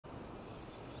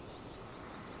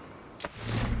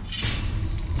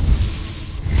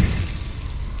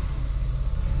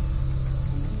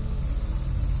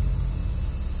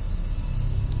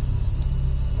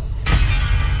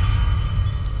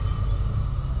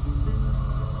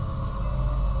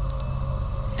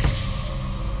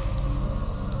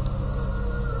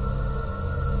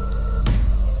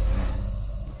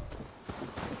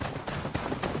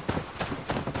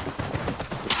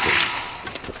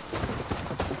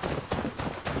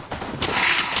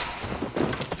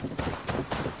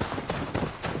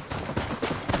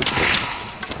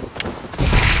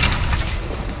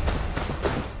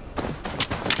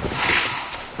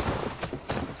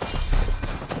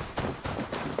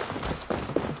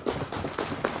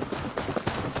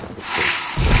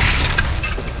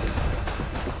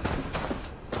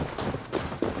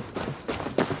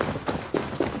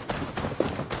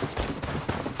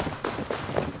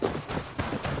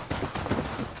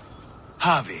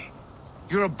Javi,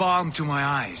 you're a balm to my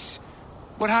eyes.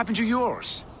 What happened to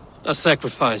yours? A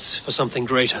sacrifice for something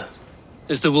greater.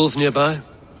 Is the wolf nearby?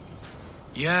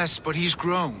 Yes, but he's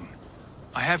grown.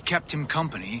 I have kept him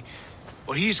company,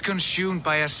 but he's consumed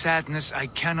by a sadness I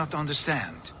cannot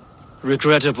understand.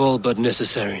 Regrettable, but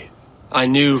necessary. I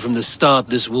knew from the start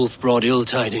this wolf brought ill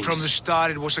tidings. From the start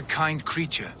it was a kind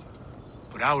creature.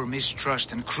 But our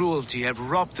mistrust and cruelty have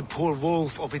robbed the poor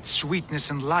wolf of its sweetness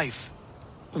and life.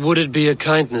 Would it be a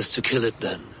kindness to kill it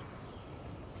then?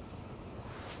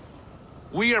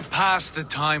 We are past the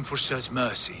time for such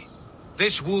mercy.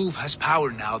 This wolf has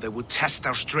power now that would test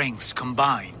our strengths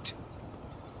combined.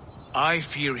 I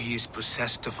fear he is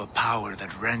possessed of a power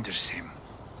that renders him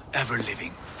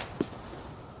ever-living.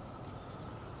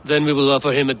 Then we will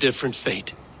offer him a different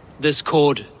fate. This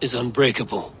cord is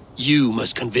unbreakable. You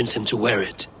must convince him to wear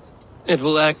it. It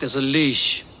will act as a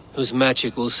leash, whose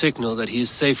magic will signal that he is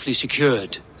safely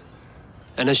secured.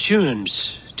 An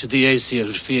assurance to the Aesir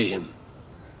who fear him.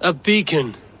 A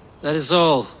beacon, that is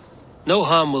all. No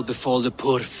harm will befall the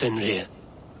poor Fenrir.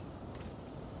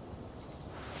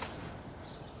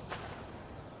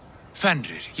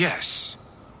 Fenrir, yes.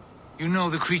 You know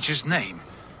the creature's name.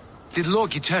 Did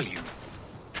Loki tell you?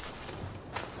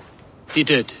 He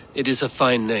did. It is a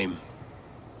fine name.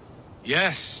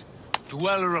 Yes,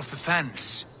 Dweller of the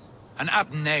Fens. An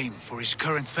apt name for his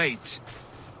current fate.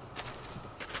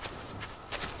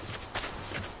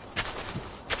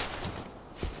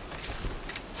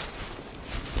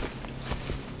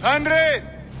 Fenrir!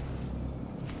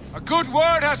 A good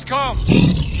word has come!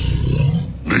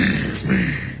 Leave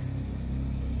me.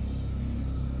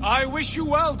 I wish you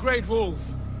well, Great Wolf.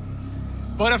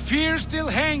 But a fear still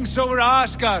hangs over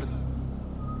Asgard.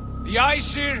 The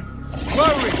Aesir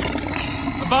worry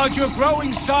about your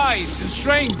growing size and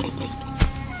strength.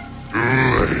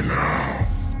 Do they now?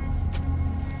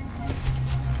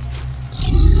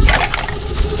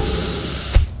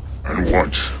 And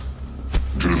what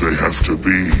do they have to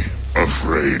be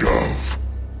afraid of,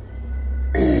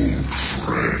 old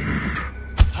friend?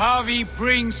 Javi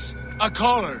brings a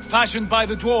collar fashioned by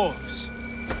the dwarves.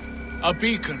 A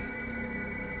beacon,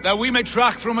 that we may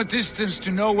track from a distance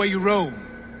to know where you roam.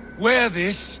 Wear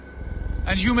this,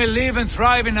 and you may live and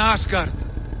thrive in Asgard,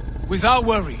 without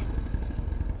worry.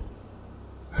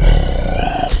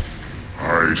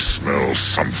 I smell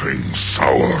something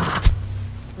sour.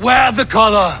 Wear the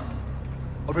collar!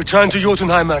 Or return to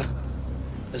Jotunheimer.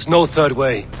 There's no third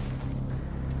way.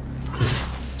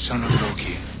 Son of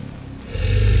Loki,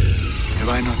 have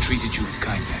I not treated you with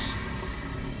kindness?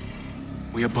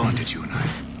 We are bonded, you and I.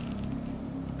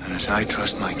 And as I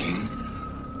trust my king,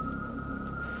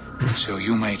 so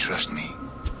you may trust me.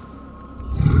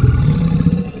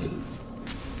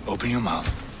 Open your mouth.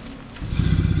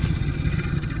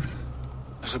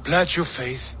 As a pledge of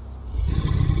faith,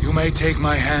 you may take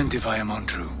my hand if I am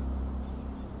untrue.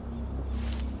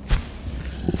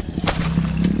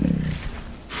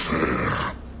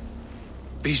 Fair.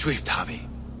 Be swift, Javi.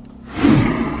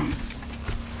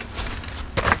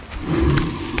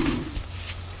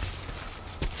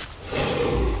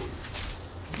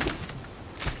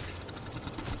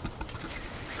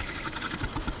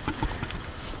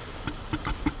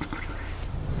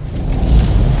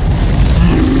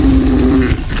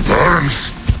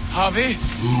 Javi?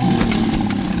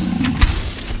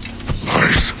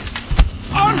 Nice.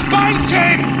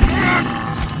 Unbiting!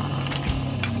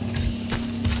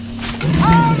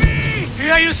 Javi!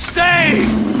 Here you stay,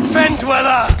 Fen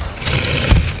Dweller!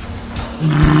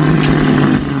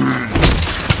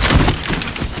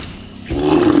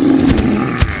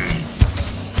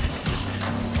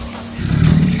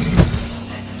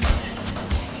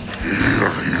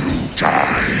 Here you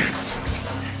die.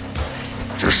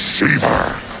 Deceiver.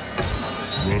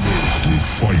 Brothers will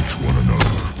fight one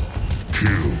another,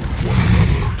 kill one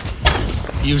another.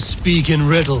 You speak in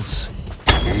riddles.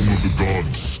 Home of the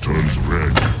gods turns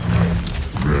red,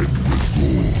 red with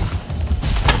gore.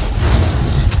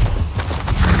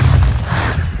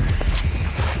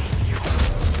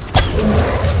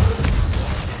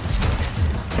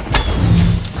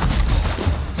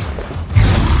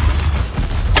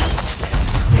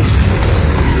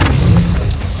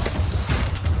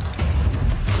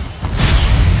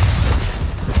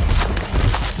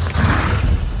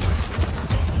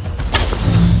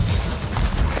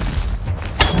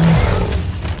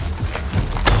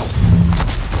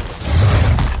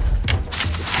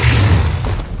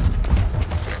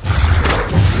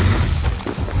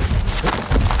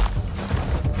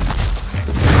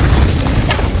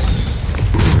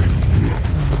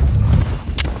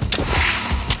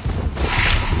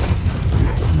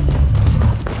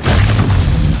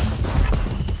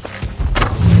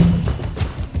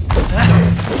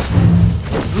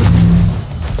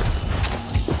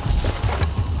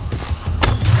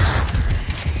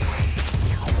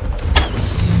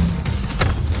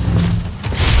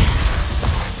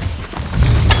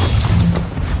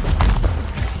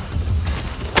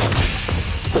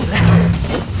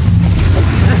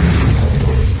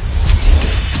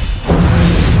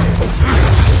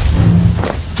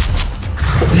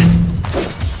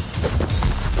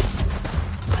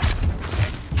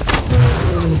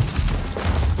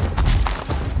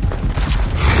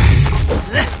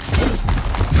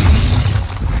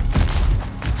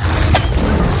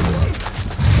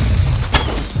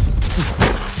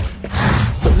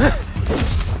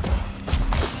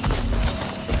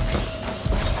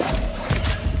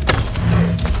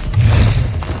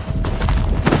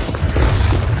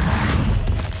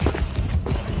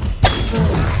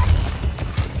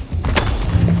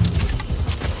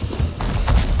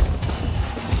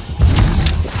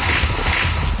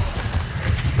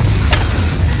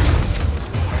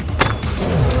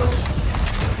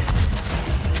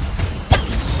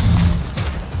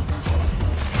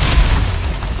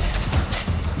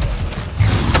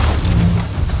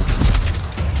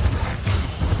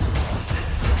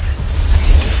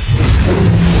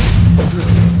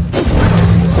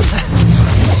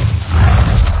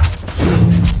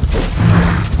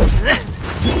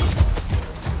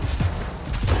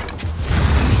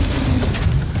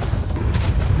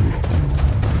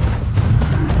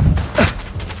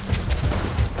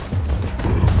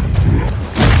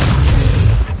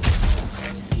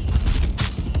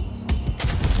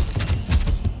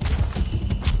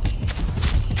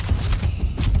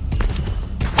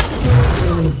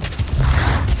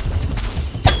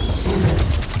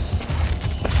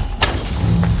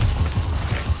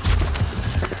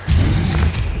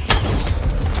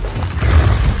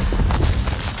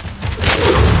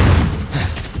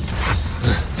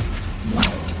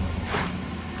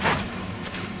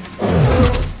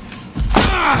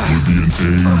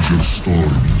 Age of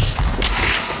storms,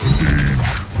 an age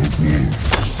of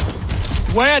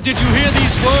wolves. Where did you hear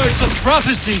these words of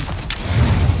prophecy?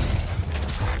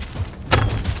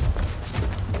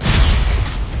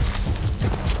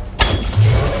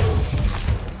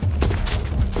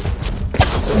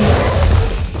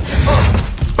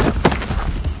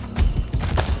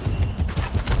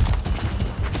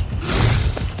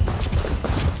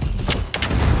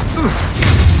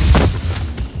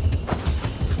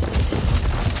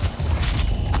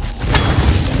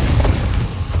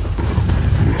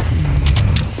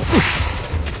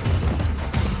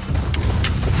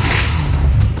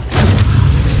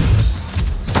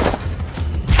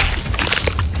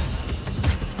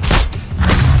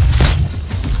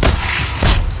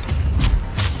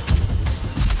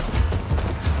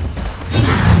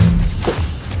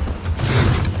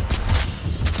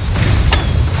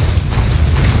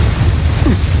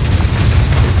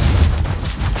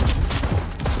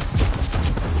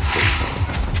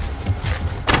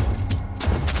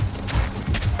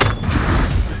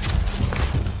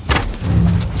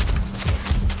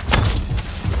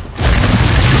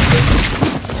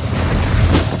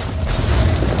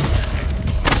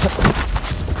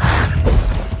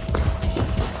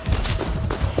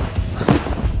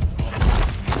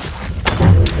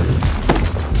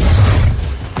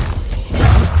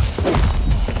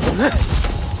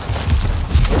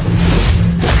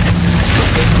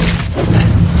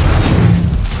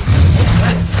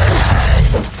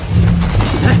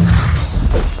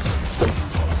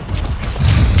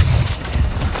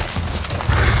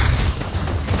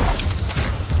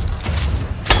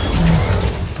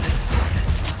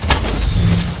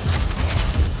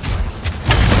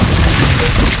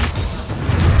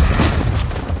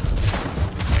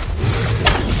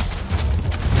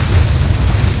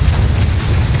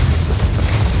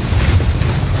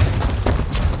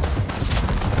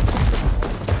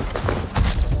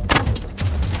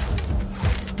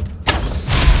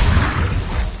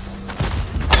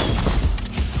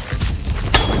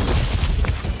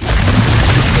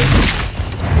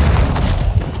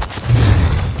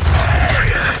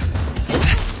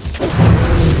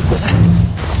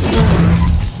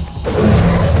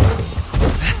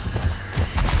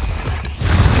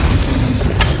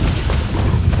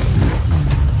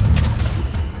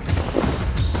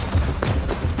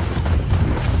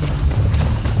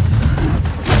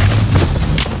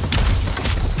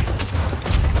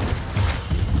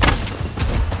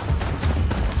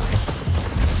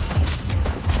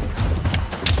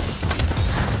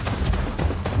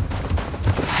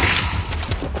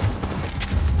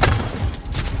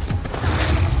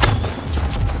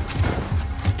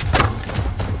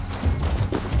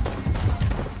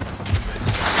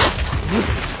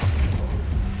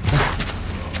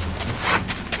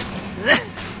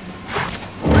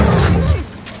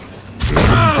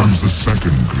 comes the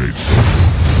second great sword.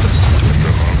 When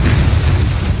the army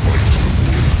fights the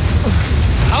war.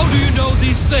 How do you know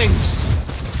these things?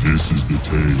 This is the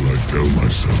tale I tell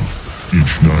myself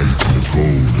each night in the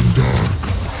cold and dark,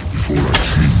 before I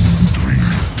sleep and dream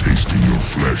of tasting your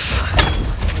flesh.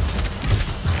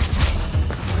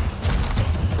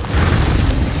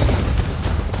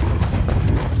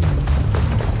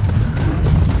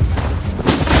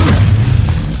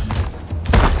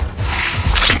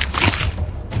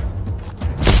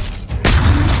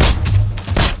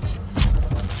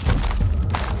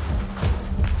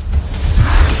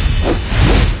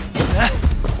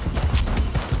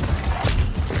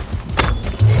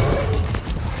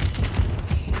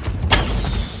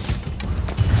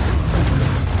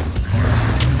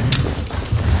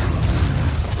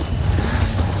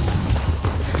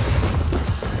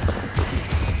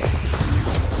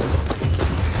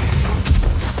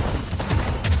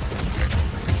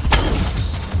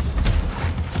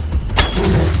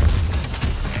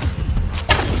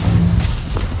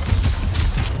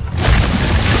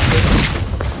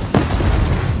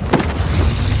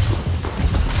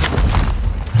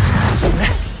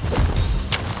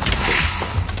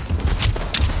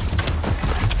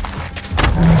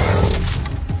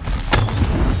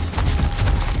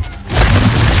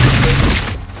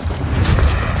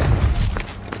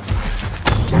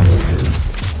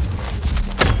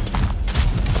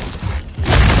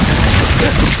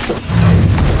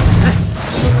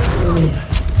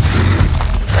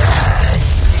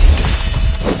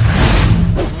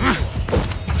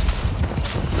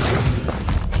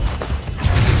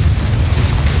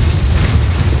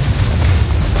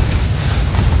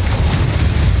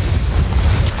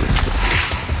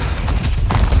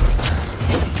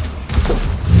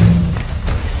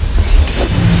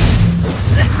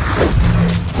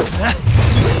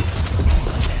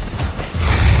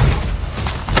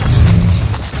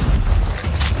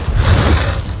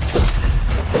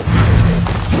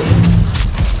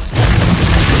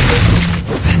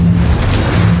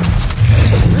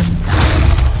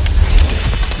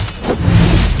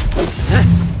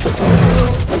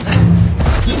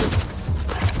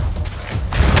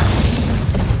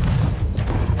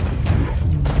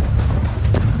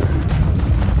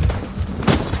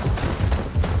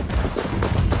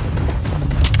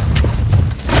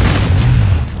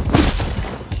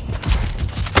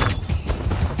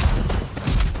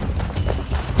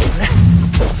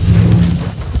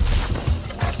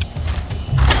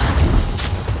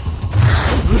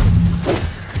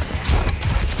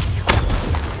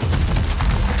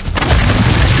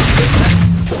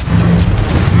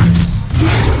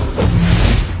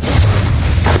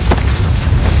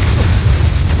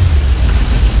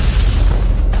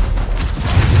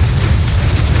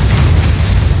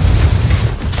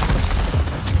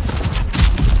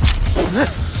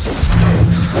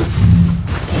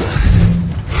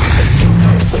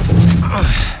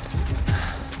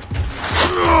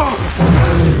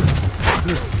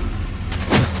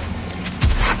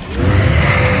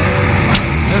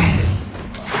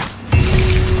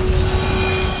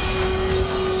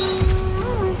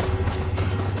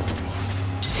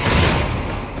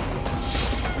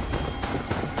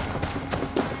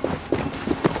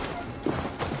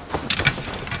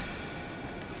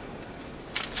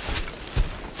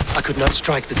 could not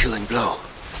strike the killing blow.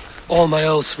 All my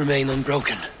oaths remain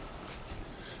unbroken.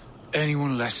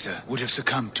 Anyone lesser would have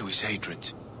succumbed to his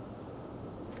hatred.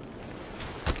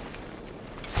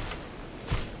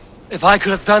 If I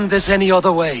could have done this any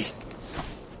other way...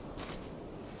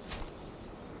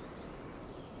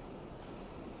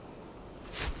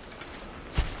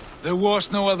 There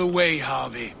was no other way,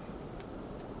 Harvey.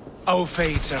 Our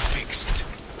fates are fixed.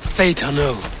 Fate, I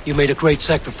know. You made a great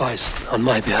sacrifice on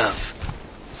my behalf.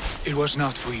 It was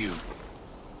not for you.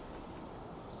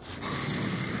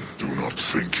 Do not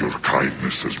think your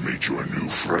kindness has made you a new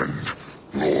friend,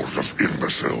 Lord of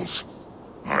Imbeciles.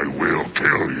 I will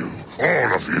kill you,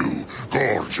 all of you,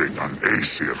 gorging on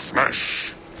Aesir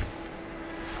flesh.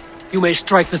 You may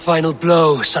strike the final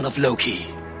blow, son of Loki,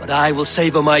 but I will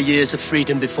savor my years of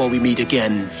freedom before we meet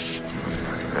again.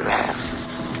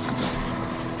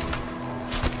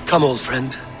 Come, old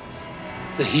friend.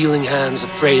 The healing hands of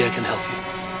Freya can help you.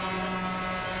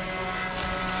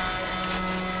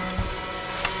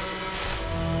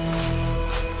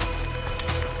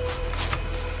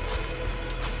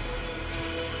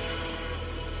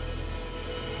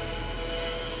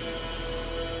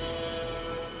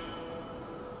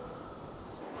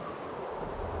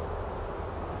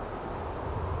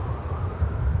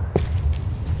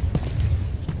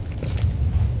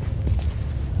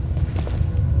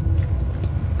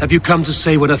 Have you come to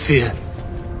say what I fear?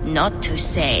 Not to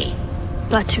say,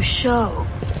 but to show.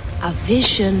 a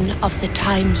vision of the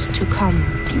times to come.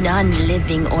 None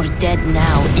living or dead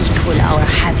now equal our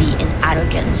heavy in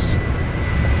arrogance.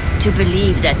 To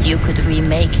believe that you could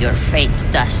remake your fate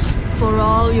thus. For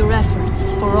all your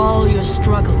efforts, for all your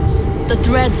struggles, the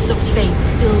threads of fate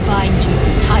still bind you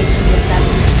as tightly as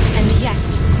ever. And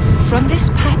yet, from this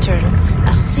pattern,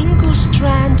 a single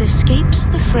strand escapes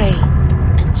the fray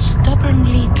and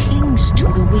stubbornly clings to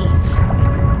the weave.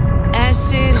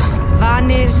 Æsir,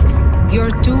 Vanir,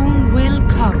 your doom will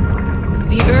come.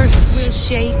 The earth will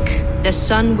shake, the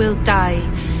sun will die.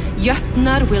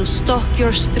 Jötnar will stalk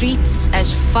your streets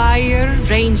as fire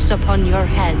rains upon your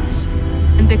heads.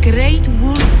 And the great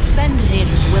wolf Fenrir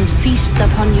will feast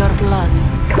upon your blood.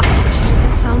 But you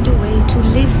have found a way to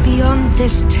live beyond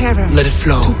this terror. Let it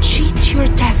flow. To cheat your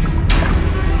death.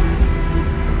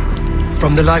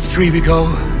 From the life tree we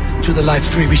go, to the life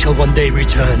tree we shall one day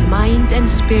return. Mind and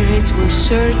spirit will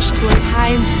surge to a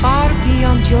time far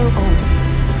beyond your own.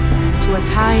 To a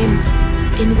time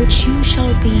in which you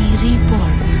shall be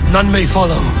reborn. None may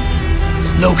follow.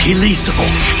 Loki least of all.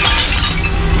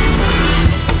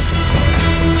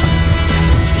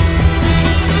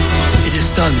 It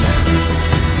is done.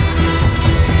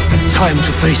 Time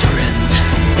to face our end.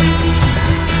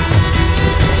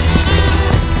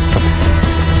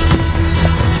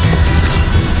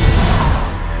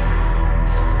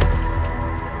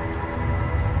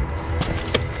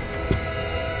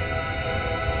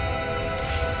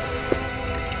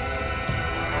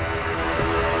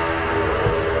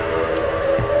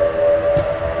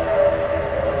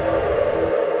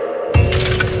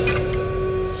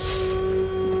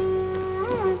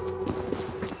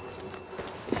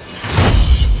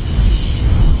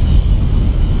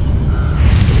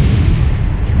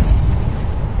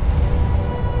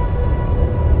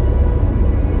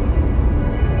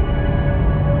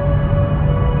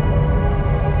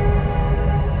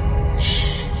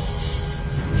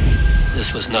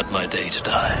 This was not my day to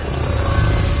die.